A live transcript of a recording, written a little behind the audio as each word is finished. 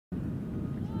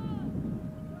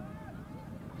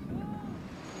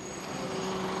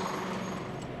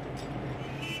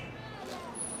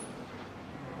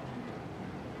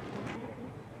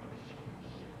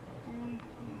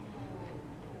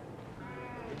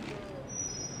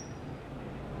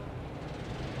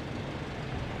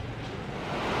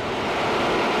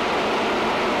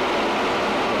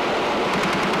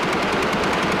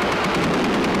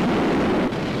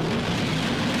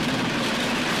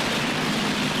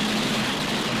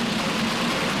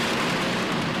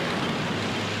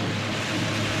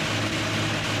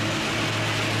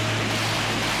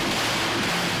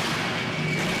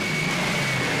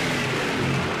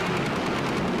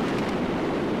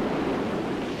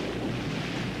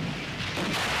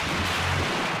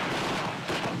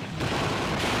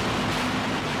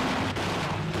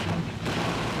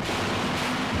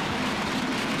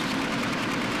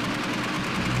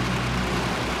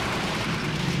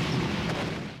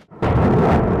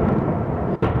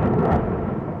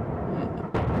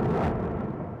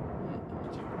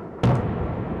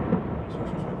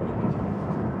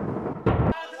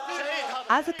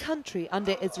as a country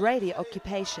under Israeli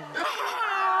occupation.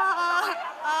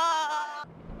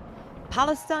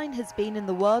 Palestine has been in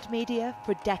the world media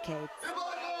for decades.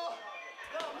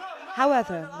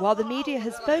 However, while the media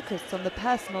has focused on the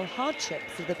personal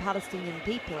hardships of the Palestinian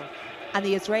people and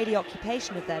the Israeli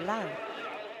occupation of their land,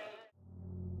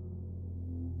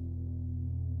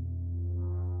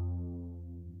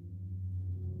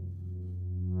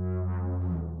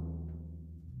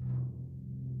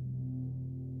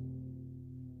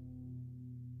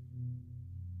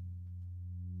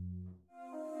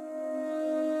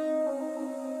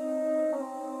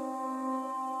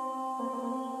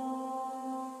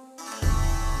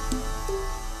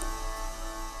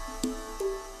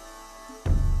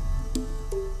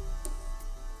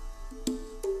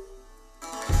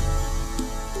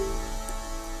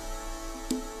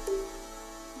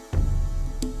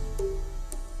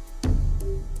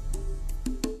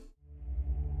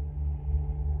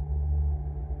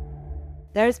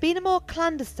 there has been a more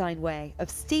clandestine way of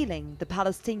stealing the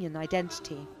Palestinian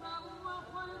identity.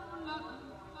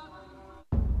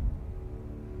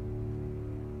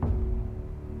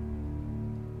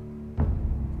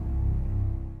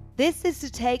 This is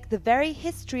to take the very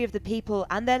history of the people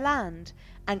and their land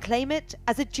and claim it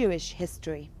as a Jewish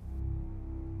history.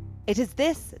 It is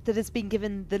this that has been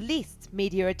given the least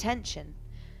media attention,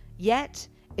 yet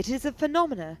it is a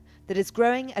phenomenon that is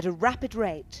growing at a rapid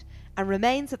rate and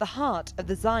remains at the heart of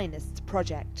the Zionist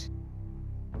project.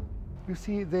 You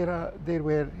see, there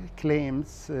were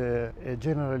claims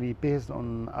generally based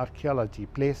on archaeology,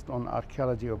 placed on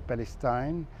archaeology of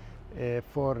Palestine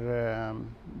for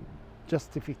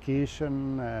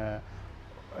justification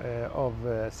of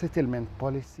settlement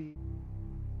policy.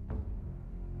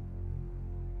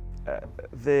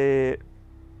 The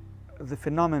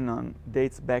phenomenon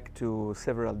dates back to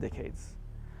several decades.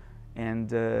 And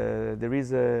there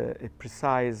is a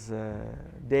precise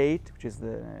date, which is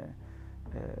the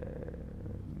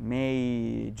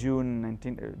June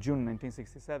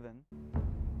 1967.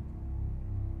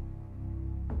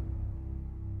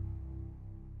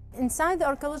 Inside the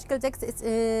archaeological text,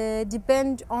 it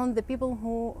depends on the people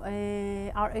who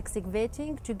are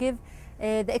excavating to give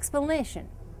the explanation.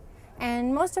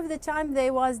 And most of the time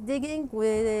they was digging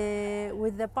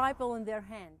with the Bible in their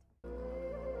hand.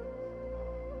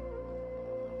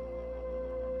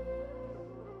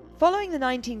 Following the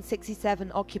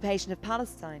 1967 occupation of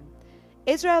Palestine,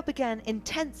 Israel began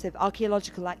intensive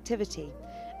archaeological activity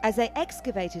as they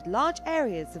excavated large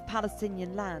areas of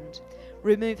Palestinian land,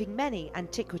 removing many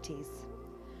antiquities.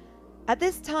 At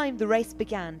this time, the race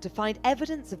began to find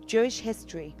evidence of Jewish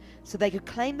history so they could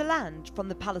claim the land from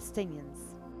the Palestinians.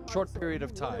 Short period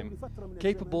of time,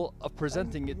 capable of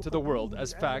presenting it to the world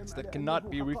as facts that cannot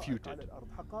be refuted.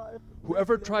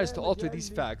 Whoever tries to alter these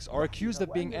facts are accused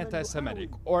of being anti-Semitic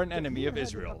or an enemy of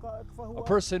Israel, a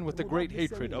person with a great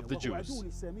hatred of the Jews.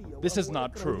 This is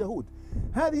not true.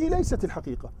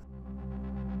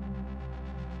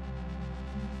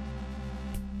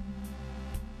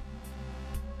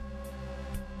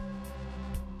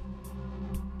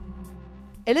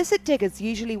 Illicit diggers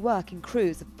usually work in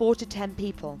crews of 4 to 10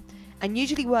 people and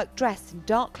usually work dressed in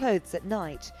dark clothes at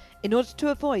night in order to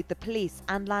avoid the police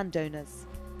and landowners.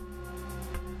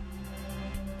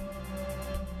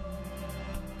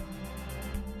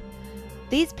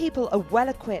 These people are well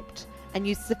equipped and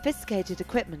use sophisticated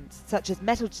equipment such as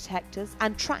metal detectors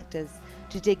and tractors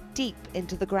to dig deep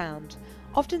into the ground,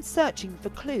 often searching for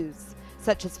clues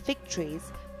such as fig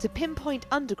trees to pinpoint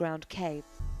underground caves.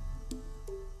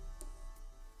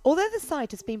 Although the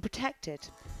site has been protected,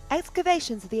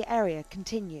 excavations of the area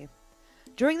continue.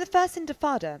 During the First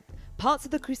Intifada, parts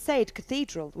of the Crusade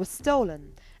Cathedral were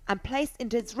stolen and placed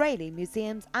into Israeli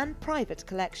museums and private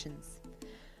collections.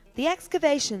 The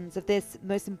excavations of this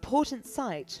most important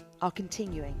site are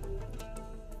continuing.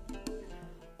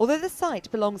 Although the site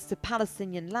belongs to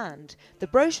Palestinian land, the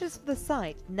brochures for the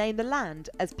site name the land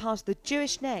as part of the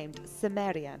Jewish named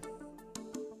Samaria.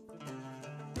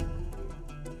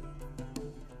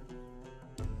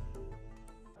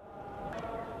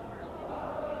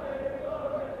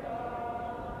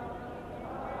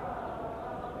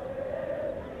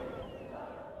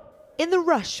 In the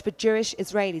rush for Jewish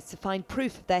Israelis to find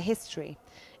proof of their history,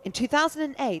 in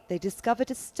 2008 they discovered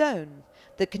a stone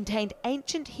that contained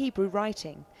ancient Hebrew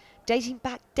writing dating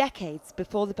back decades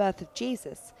before the birth of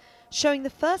Jesus, showing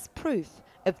the first proof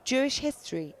of Jewish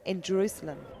history in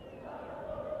Jerusalem.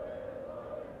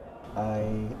 I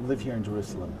live here in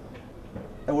Jerusalem.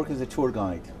 I work as a tour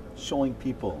guide, showing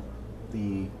people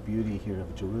the beauty here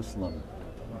of Jerusalem,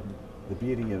 the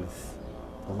beauty of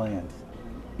the land.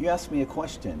 You asked me a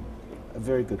question. A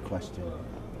very good question.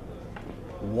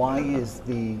 Why is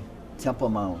the Temple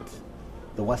Mount,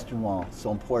 the Western Wall,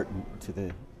 so important to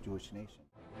the Jewish nation?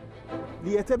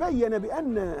 ليتبين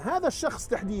بأن هذا الشخص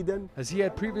تحديدا As he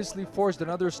had previously forged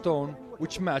another stone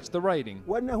which matched the writing.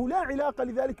 وأنه لا علاقة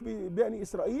لذلك ببني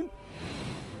إسرائيل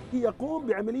يقوم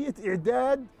بعملية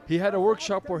إعداد. He had a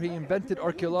workshop where he invented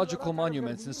archaeological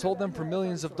monuments and sold them for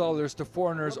millions of dollars to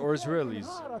foreigners or Israelis.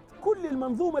 كل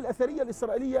المنظومة الأثرية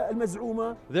الإسرائيلية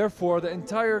المزعومة. Therefore, the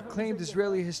entire claimed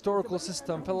Israeli historical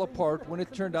system fell apart when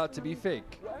it turned out to be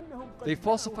fake. They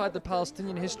falsified the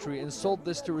Palestinian history and sold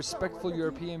this to respectful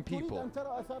European people.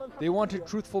 They wanted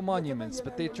truthful monuments,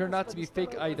 but they turned out to be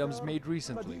fake items made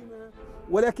recently.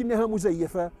 ولكنها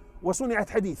مزيفة وصنعت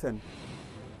حديثا.